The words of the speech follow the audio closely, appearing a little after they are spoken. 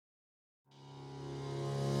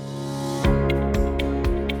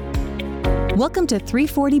Welcome to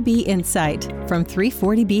 340B Insight from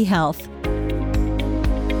 340B Health.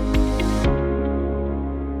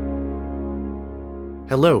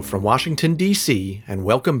 Hello from Washington, D.C., and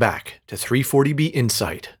welcome back to 340B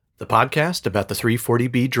Insight, the podcast about the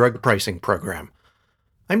 340B drug pricing program.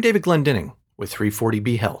 I'm David Glendinning with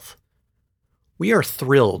 340B Health. We are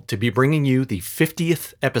thrilled to be bringing you the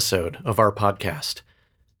 50th episode of our podcast.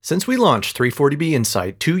 Since we launched 340B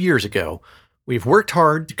Insight 2 years ago, we've worked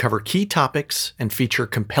hard to cover key topics and feature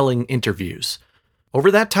compelling interviews.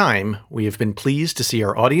 Over that time, we have been pleased to see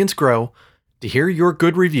our audience grow, to hear your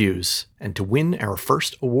good reviews, and to win our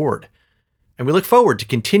first award. And we look forward to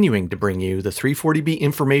continuing to bring you the 340B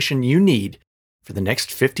information you need for the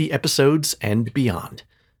next 50 episodes and beyond.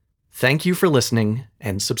 Thank you for listening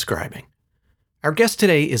and subscribing. Our guest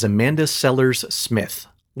today is Amanda Sellers-Smith,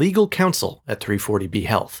 legal counsel at 340B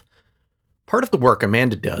Health. Part of the work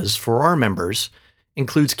Amanda does for our members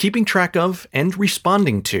includes keeping track of and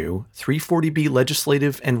responding to 340B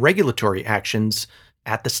legislative and regulatory actions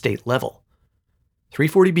at the state level.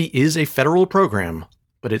 340B is a federal program,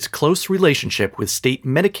 but its close relationship with state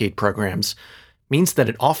Medicaid programs means that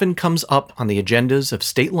it often comes up on the agendas of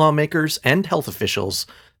state lawmakers and health officials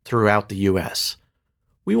throughout the U.S.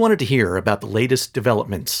 We wanted to hear about the latest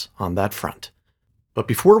developments on that front. But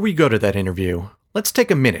before we go to that interview, let's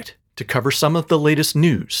take a minute to cover some of the latest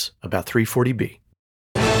news about 340B.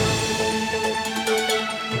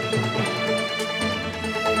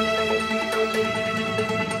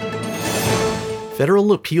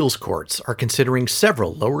 Federal appeals courts are considering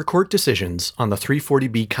several lower court decisions on the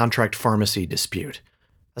 340B contract pharmacy dispute.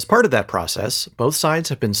 As part of that process, both sides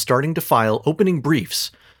have been starting to file opening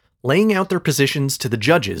briefs, laying out their positions to the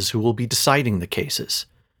judges who will be deciding the cases.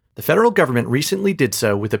 The federal government recently did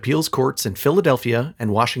so with appeals courts in Philadelphia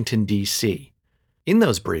and Washington, D.C. In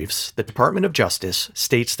those briefs, the Department of Justice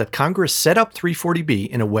states that Congress set up 340B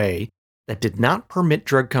in a way that did not permit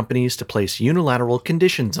drug companies to place unilateral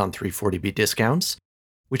conditions on 340B discounts,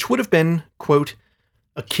 which would have been, quote,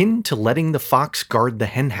 akin to letting the fox guard the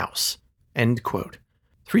henhouse, end quote.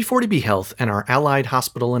 340B Health and our allied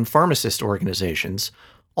hospital and pharmacist organizations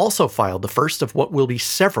also filed the first of what will be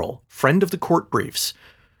several friend of the court briefs,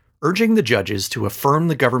 urging the judges to affirm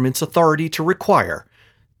the government's authority to require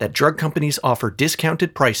that drug companies offer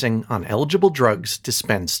discounted pricing on eligible drugs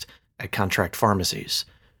dispensed at contract pharmacies.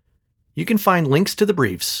 You can find links to the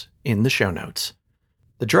briefs in the show notes.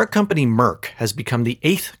 The drug company Merck has become the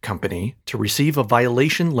 8th company to receive a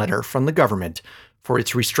violation letter from the government for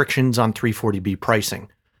its restrictions on 340B pricing.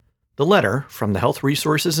 The letter, from the Health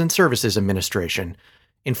Resources and Services Administration,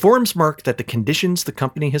 informs Merck that the conditions the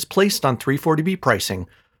company has placed on 340B pricing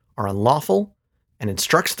are unlawful and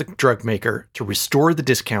instructs the drug maker to restore the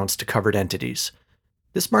discounts to covered entities.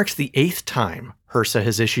 This marks the 8th time HRSA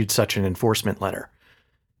has issued such an enforcement letter.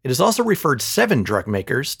 It has also referred 7 drug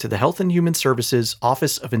makers to the Health and Human Services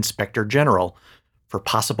Office of Inspector General for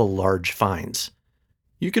possible large fines.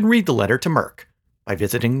 You can read the letter to Merck by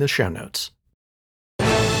visiting the show notes.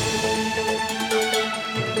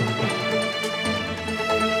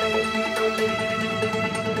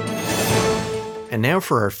 And now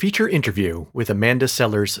for our feature interview with Amanda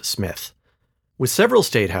Sellers-Smith. With several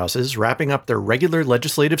state houses wrapping up their regular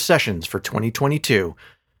legislative sessions for 2022,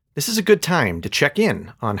 this is a good time to check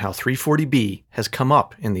in on how 340B has come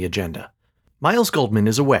up in the agenda. Miles Goldman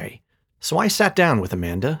is away, so I sat down with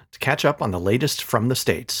Amanda to catch up on the latest from the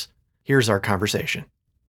states. Here's our conversation.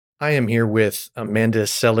 I am here with Amanda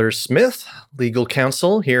Sellers-Smith, legal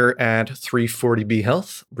counsel here at 340B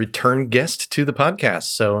Health, return guest to the podcast.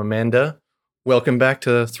 So Amanda, welcome back to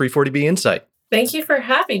 340B Insight. Thank you for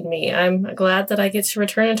having me. I'm glad that I get to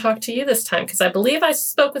return and talk to you this time, because I believe I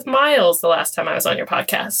spoke with Miles the last time I was on your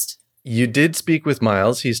podcast. You did speak with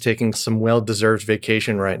Miles. He's taking some well-deserved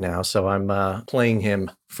vacation right now, so I'm playing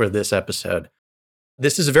him for this episode.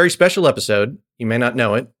 This is a very special episode. You may not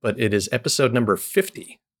know it, but it is episode number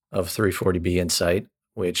 50 of 340B Insight,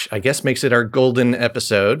 which I guess makes it our golden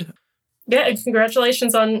episode. Yeah, and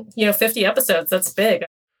congratulations on, 50 episodes. That's big.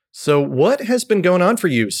 So what has been going on for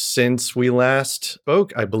you since we last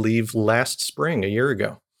spoke, I believe, last spring, a year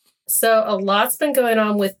ago? So a lot's been going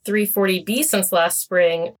on with 340B since last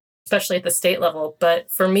spring, especially at the state level.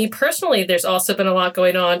 But for me personally, there's also been a lot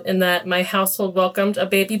going on in that my household welcomed a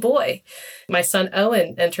baby boy. My son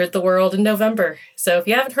Owen entered the world in November. So if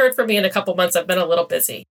you haven't heard from me in a couple months, I've been a little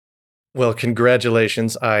busy. Well,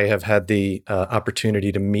 congratulations. I have had the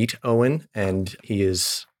opportunity to meet Owen, and he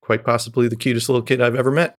is quite possibly the cutest little kid I've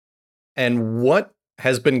ever met. And what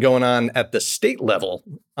has been going on at the state level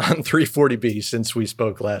on 340B since we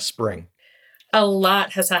spoke last spring? A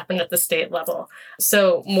lot has happened at the state level.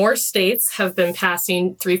 So more states have been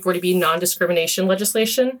passing 340B non-discrimination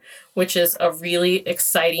legislation, which is a really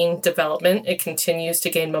exciting development. It continues to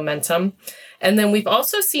gain momentum. And then we've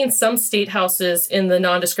also seen some state houses in the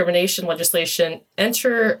non-discrimination legislation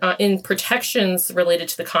enter in protections related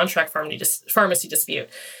to the contract pharmacy dispute.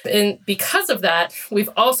 And because of that,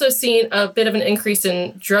 we've also seen a bit of an increase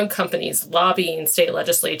in drug companies lobbying state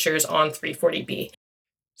legislatures on 340B.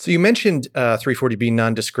 So you mentioned 340B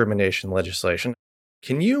non-discrimination legislation.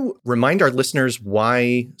 Can you remind our listeners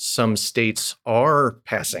why some states are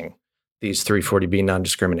passing these 340B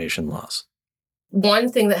non-discrimination laws?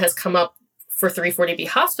 One thing that has come up for 340B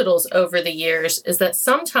hospitals over the years is that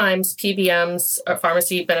sometimes PBMs, or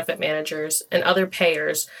pharmacy benefit managers, and other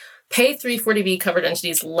payers pay 340B covered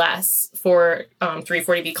entities less for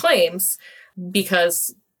 340B claims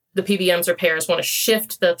because the PBMs or payers want to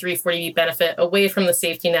shift the 340B benefit away from the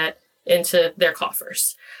safety net into their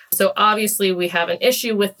coffers. So obviously we have an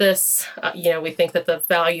issue with this. We think that the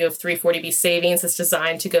value of 340B savings is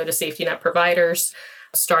designed to go to safety net providers.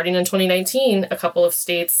 Starting in 2019, a couple of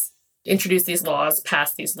states introduced these laws,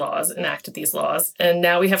 passed these laws, enacted these laws, and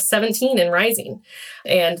now we have 17 and rising.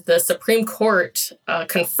 And the Supreme Court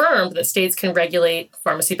confirmed that states can regulate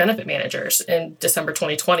pharmacy benefit managers in December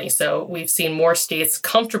 2020. So we've seen more states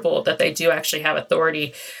comfortable that they do actually have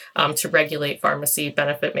authority to regulate pharmacy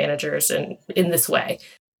benefit managers in this way.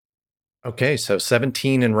 Okay, so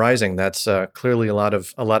 17 and rising. That's clearly a lot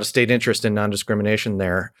of state interest in non-discrimination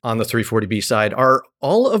there on the 340B side. Are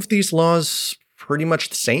all of these laws pretty much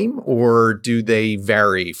the same, or do they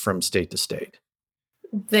vary from state to state?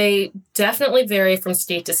 They definitely vary from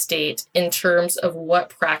state to state in terms of what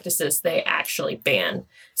practices they actually ban.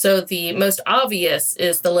 So the most obvious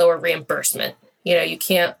is the lower reimbursement. You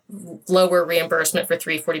can't lower reimbursement for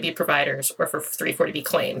 340B providers or for 340B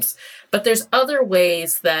claims. But there's other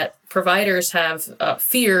ways that providers have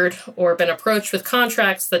feared or been approached with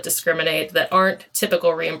contracts that discriminate that aren't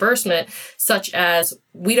typical reimbursement, such as,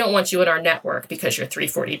 we don't want you in our network because you're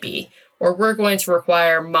 340B, or we're going to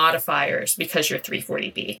require modifiers because you're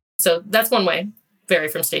 340B. So that's one way, vary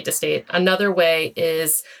from state to state. Another way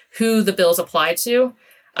is who the bills apply to.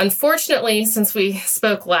 Unfortunately, since we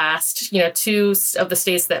spoke last, two of the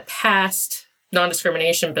states that passed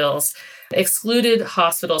non-discrimination bills excluded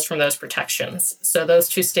hospitals from those protections. So those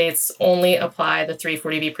two states only apply the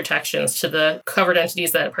 340B protections to the covered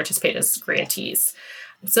entities that participate as grantees.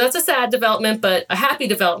 So that's a sad development, but a happy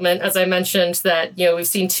development, as I mentioned, that we've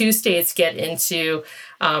seen two states get into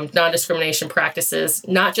non-discrimination practices,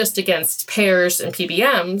 not just against payers and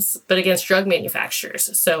PBMs, but against drug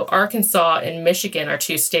manufacturers. So Arkansas and Michigan are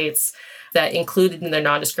two states that included in their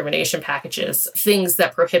non-discrimination packages things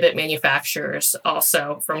that prohibit manufacturers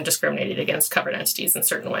also from discriminating against covered entities in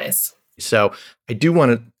certain ways. So I do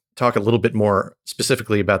want to talk a little bit more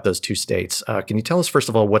specifically about those two states. Can you tell us, first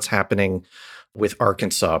of all, what's happening with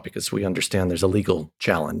Arkansas? Because we understand there's a legal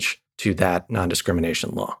challenge to that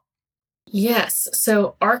non-discrimination law. Yes.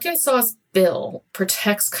 So Arkansas's bill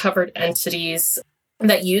protects covered entities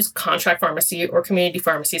that use contract pharmacy or community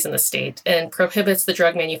pharmacies in the state and prohibits the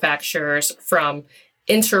drug manufacturers from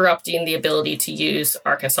interrupting the ability to use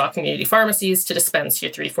Arkansas community pharmacies to dispense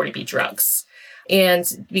your 340B drugs.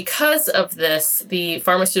 And because of this, the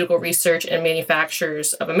Pharmaceutical Research and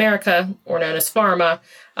Manufacturers of America, or known as PhRMA,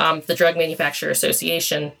 the Drug Manufacturer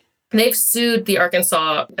Association, they've sued the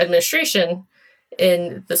Arkansas administration,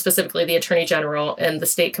 specifically the Attorney General and the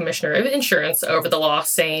State Commissioner of Insurance, over the law,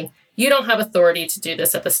 saying, you don't have authority to do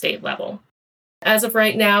this at the state level. As of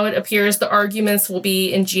right now, it appears the arguments will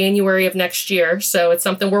be in January of next year. So it's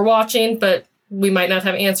something we're watching, but we might not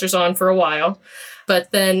have answers on for a while.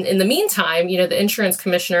 But then in the meantime, the insurance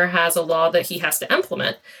commissioner has a law that he has to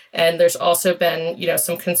implement. And there's also been,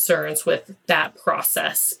 some concerns with that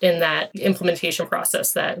process, in that implementation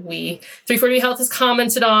process that 340B Health has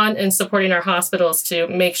commented on and supporting our hospitals to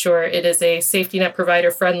make sure it is a safety net provider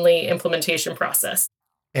friendly implementation process.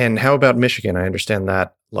 And how about Michigan? I understand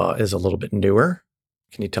that law is a little bit newer.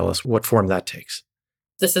 Can you tell us what form that takes?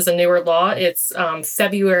 This is a newer law. It's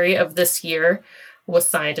February of this year was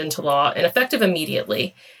signed into law and effective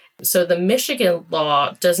immediately. So the Michigan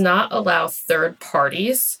law does not allow third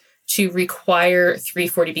parties to require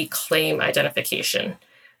 340B claim identification.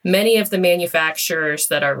 Many of the manufacturers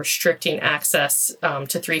that are restricting access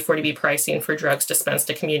to 340B pricing for drugs dispensed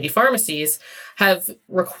to community pharmacies have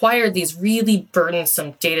required these really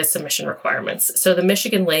burdensome data submission requirements. So the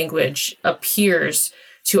Michigan language appears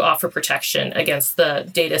to offer protection against the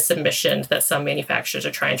data submission that some manufacturers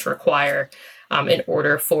are trying to require in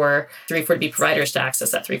order for 340B providers to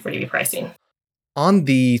access that 340B pricing. On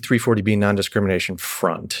the 340B non-discrimination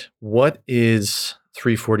front, what is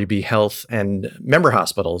 340B Health and member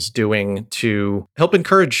hospitals doing to help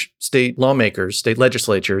encourage state lawmakers, state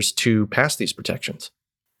legislatures to pass these protections?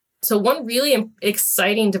 So one really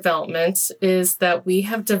exciting development is that we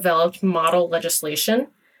have developed model legislation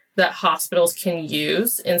that hospitals can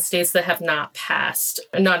use in states that have not passed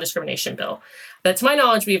a non-discrimination bill. But to my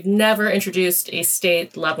knowledge, we've never introduced a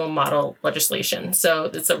state-level model legislation. So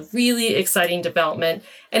it's a really exciting development.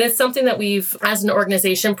 And it's something that we've, as an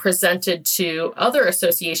organization, presented to other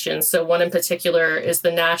associations. So one in particular is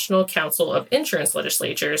the National Council of Insurance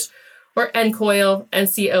Legislatures, or NCOIL,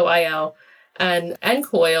 NCOIL. And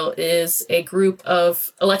NCOIL is a group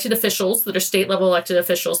of elected officials that are state-level elected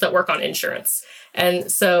officials that work on insurance.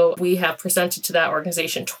 And so we have presented to that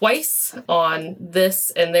organization twice on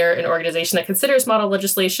this, and they're an organization that considers model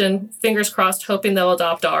legislation, fingers crossed, hoping they'll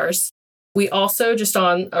adopt ours. We also, just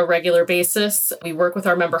on a regular basis, we work with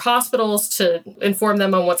our member hospitals to inform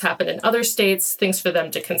them on what's happened in other states, things for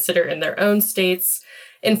them to consider in their own states,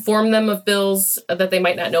 inform them of bills that they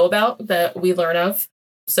might not know about that we learn of.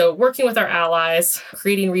 So working with our allies,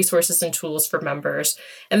 creating resources and tools for members,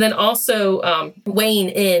 and then also weighing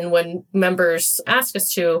in when members ask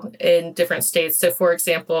us to in different states. So for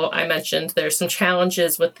example, I mentioned there's some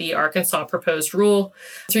challenges with the Arkansas proposed rule.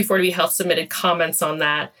 340B Health submitted comments on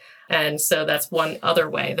that. And so that's one other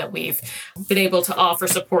way that we've been able to offer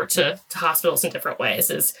support to hospitals in different ways,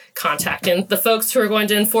 is contacting the folks who are going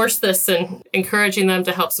to enforce this and encouraging them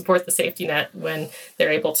to help support the safety net when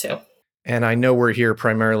they're able to. And I know we're here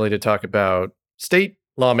primarily to talk about state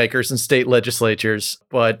lawmakers and state legislatures,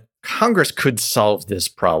 but Congress could solve this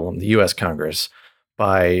problem, the U.S. Congress,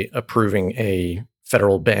 by approving a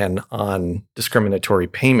federal ban on discriminatory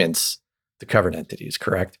payments to covered entities,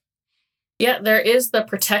 correct? Yeah, there is the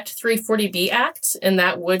Protect 340B Act, and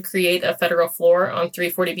that would create a federal floor on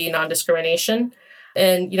 340B non-discrimination.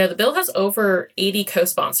 And, the bill has over 80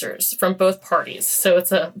 co-sponsors from both parties. So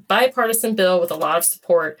it's a bipartisan bill with a lot of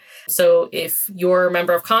support. So if your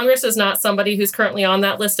member of Congress is not somebody who's currently on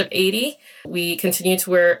that list of 80, we continue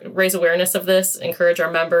to raise awareness of this, encourage our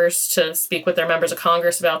members to speak with their members of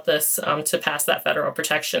Congress about this to pass that federal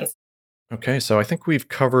protection. Okay, so I think we've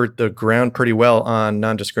covered the ground pretty well on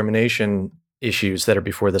non-discrimination issues that are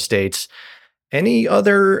before the states. Any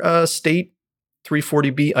other state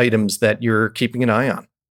 340B items that you're keeping an eye on?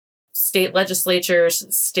 State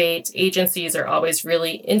legislatures, state agencies are always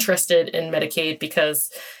really interested in Medicaid because,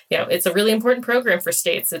 it's a really important program for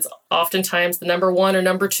states. It's oftentimes the number one or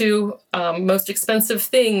number two most expensive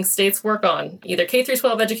thing states work on, either K through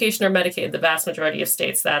 12 education or Medicaid. The vast majority of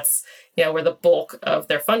states, that's where the bulk of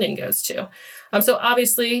their funding goes to. So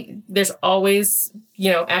obviously, there's always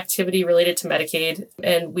activity related to Medicaid,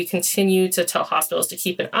 and we continue to tell hospitals to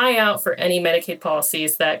keep an eye out for any Medicaid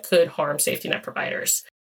policies that could harm safety net providers.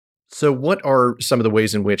 So what are some of the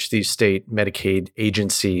ways in which these state Medicaid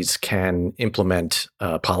agencies can implement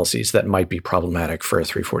policies that might be problematic for a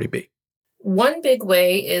 340B? One big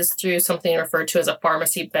way is through something referred to as a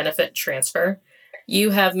pharmacy benefit transfer.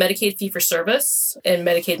 You have Medicaid fee-for-service and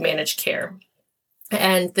Medicaid managed care,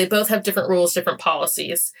 and they both have different rules, different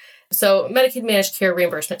policies. So Medicaid managed care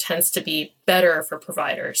reimbursement tends to be better for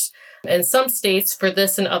providers. And some states, for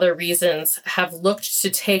this and other reasons, have looked to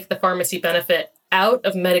take the pharmacy benefit out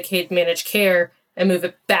of Medicaid managed care and move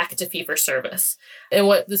it back to fee-for-service. And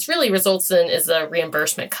what this really results in is a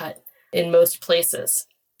reimbursement cut in most places,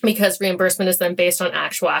 because reimbursement is then based on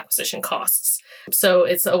actual acquisition costs. So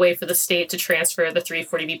it's a way for the state to transfer the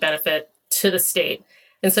 340B benefit to the state.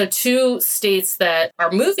 And so two states that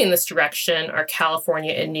are moving this direction are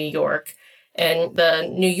California and New York. And the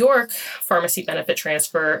New York pharmacy benefit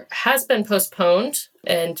transfer has been postponed,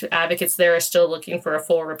 and advocates there are still looking for a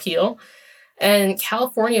full repeal. And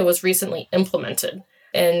California was recently implemented,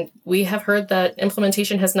 and we have heard that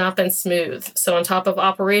implementation has not been smooth. So on top of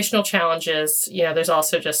operational challenges, there's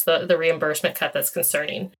also just the reimbursement cut that's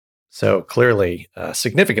concerning. So clearly a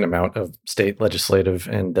significant amount of state legislative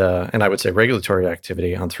and I would say regulatory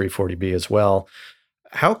activity on 340B as well.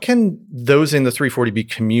 How can those in the 340B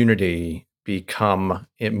community become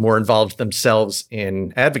more involved themselves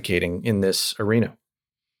in advocating in this arena?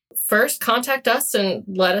 First, contact us and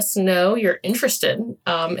let us know you're interested,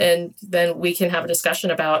 and then we can have a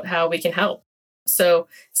discussion about how we can help. So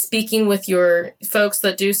speaking with your folks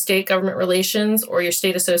that do state government relations or your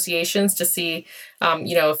state associations to see,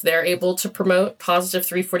 if they're able to promote positive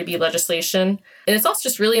 340B legislation. And it's also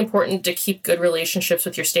just really important to keep good relationships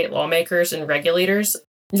with your state lawmakers and regulators.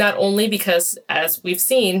 Not only because, as we've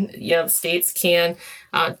seen, the states can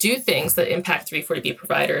do things that impact 340B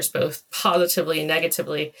providers, both positively and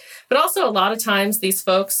negatively, but also a lot of times these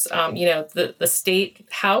folks, the state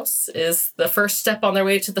house is the first step on their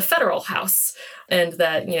way to the federal house. And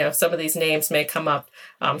that, some of these names may come up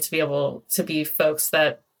to be able to be folks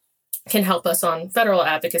that can help us on federal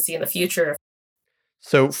advocacy in the future.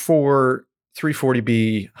 So for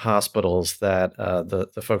 340B hospitals that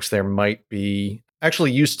the folks there might be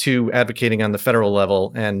actually used to advocating on the federal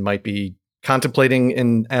level and might be contemplating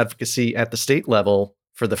an advocacy at the state level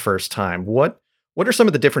for the first time, what are some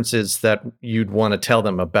of the differences that you'd want to tell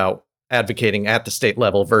them about advocating at the state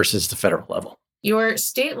level versus the federal level? Your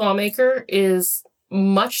state lawmaker is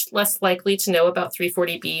much less likely to know about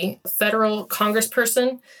 340B. A federal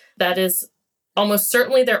congressperson, that is almost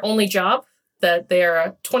certainly their only job, that they are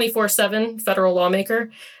a 24/7 federal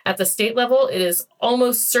lawmaker. At the state level, it is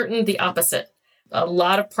almost certain the opposite. A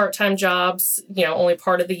lot of part-time jobs, only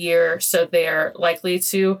part of the year. So they are likely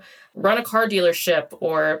to run a car dealership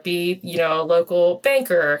or be, a local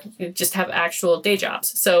banker, just have actual day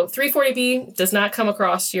jobs. So 340B does not come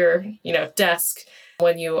across your, desk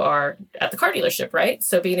when you are at the car dealership, right?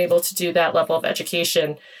 So being able to do that level of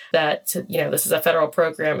education that, this is a federal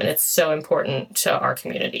program and it's so important to our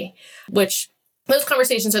community, which those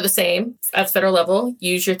conversations are the same at the federal level.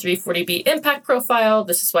 Use your 340B impact profile.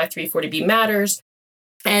 This is why 340B matters.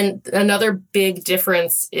 And another big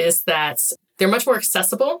difference is that they're much more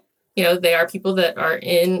accessible. They are people that are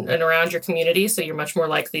in and around your community. So you're much more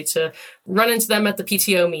likely to run into them at the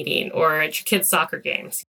PTO meeting or at your kids' soccer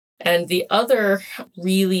games. And the other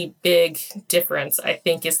really big difference, I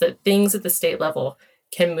think, is that things at the state level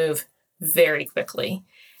can move very quickly.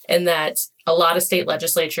 And that a lot of state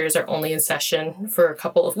legislatures are only in session for a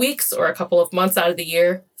couple of weeks or a couple of months out of the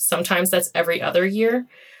year. Sometimes that's every other year.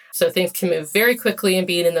 So things can move very quickly, and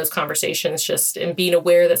being in those conversations and being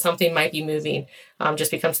aware that something might be moving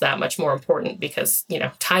just becomes that much more important because,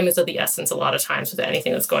 time is of the essence a lot of times with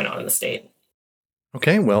anything that's going on in the state.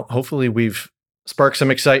 Okay, well, hopefully we've sparked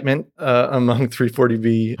some excitement among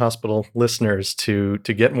 340B hospital listeners to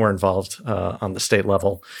get more involved on the state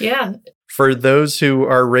level. Yeah. For those who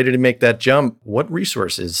are ready to make that jump, what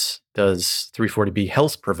resources does 340B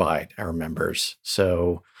Health provide our members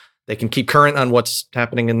so they can keep current on what's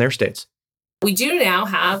happening in their states? We do now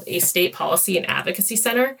have a state policy and advocacy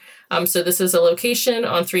center. So this is a location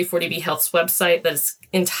on 340B Health's website that is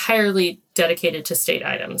entirely dedicated to state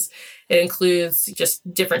items. It includes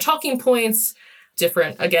just different talking points,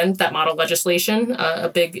 again, that model legislation, a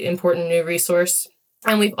big important new resource.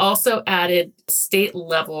 And we've also added state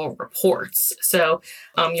level reports. So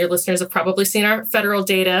your listeners have probably seen our federal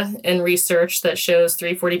data and research that shows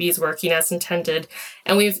 340B is working as intended.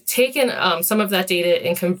 And we've taken some of that data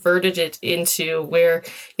and converted it into where,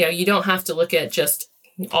 you don't have to look at just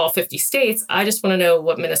all 50 states. I just want to know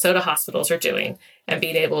what Minnesota hospitals are doing and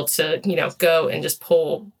being able to, go and just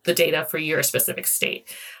pull the data for your specific state.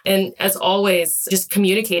 And as always, just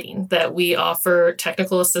communicating that we offer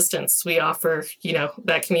technical assistance. We offer,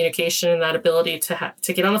 that communication and that ability to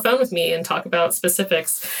get on the phone with me and talk about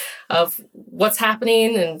specifics of what's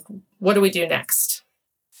happening and what do we do next.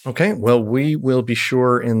 Okay, well, we will be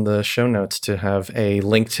sure in the show notes to have a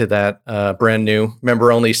link to that brand new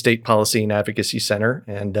member-only state policy and advocacy center,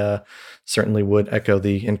 and certainly would echo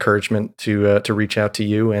the encouragement to reach out to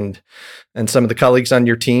you and some of the colleagues on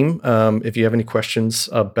your team if you have any questions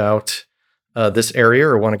about this area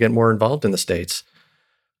or want to get more involved in the states.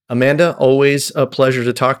 Amanda, always a pleasure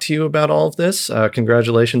to talk to you about all of this.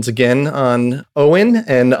 Congratulations again on Owen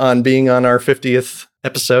and on being on our 50th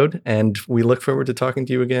episode. And we look forward to talking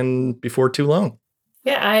to you again before too long.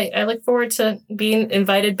 Yeah, I look forward to being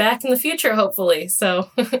invited back in the future, hopefully. So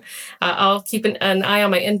I'll keep an eye on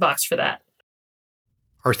my inbox for that.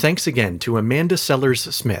 Our thanks again to Amanda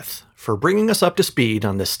Sellers-Smith for bringing us up to speed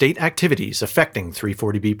on the state activities affecting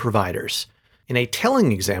 340B providers. In a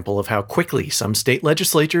telling example of how quickly some state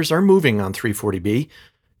legislatures are moving on 340B,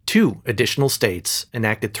 2 additional states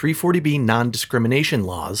enacted 340B non-discrimination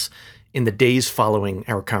laws in the days following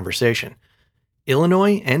our conversation.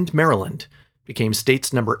 Illinois and Maryland became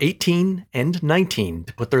states number 18 and 19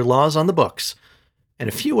 to put their laws on the books, and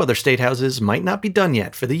a few other state houses might not be done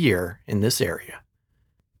yet for the year in this area.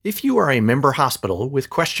 If you are a member hospital with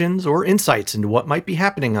questions or insights into what might be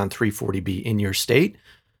happening on 340B in your state,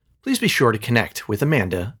 please be sure to connect with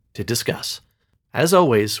Amanda to discuss. As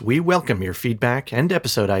always, we welcome your feedback and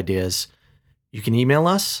episode ideas. You can email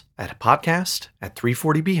us at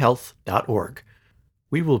podcast@340bhealth.org.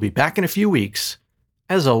 We will be back in a few weeks.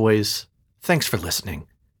 As always, thanks for listening,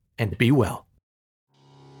 and be well.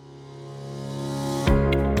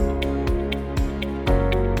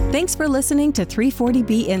 Thanks for listening to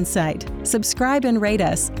 340B Insight. Subscribe and rate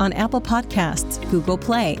us on Apple Podcasts, Google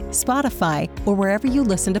Play, Spotify, or wherever you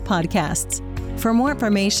listen to podcasts. For more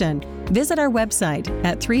information, visit our website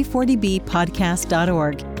at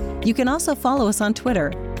 340bpodcast.org. You can also follow us on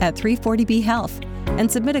Twitter at 340B Health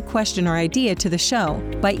and submit a question or idea to the show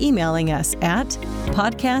by emailing us at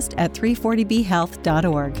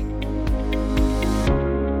podcast@340bhealth.org.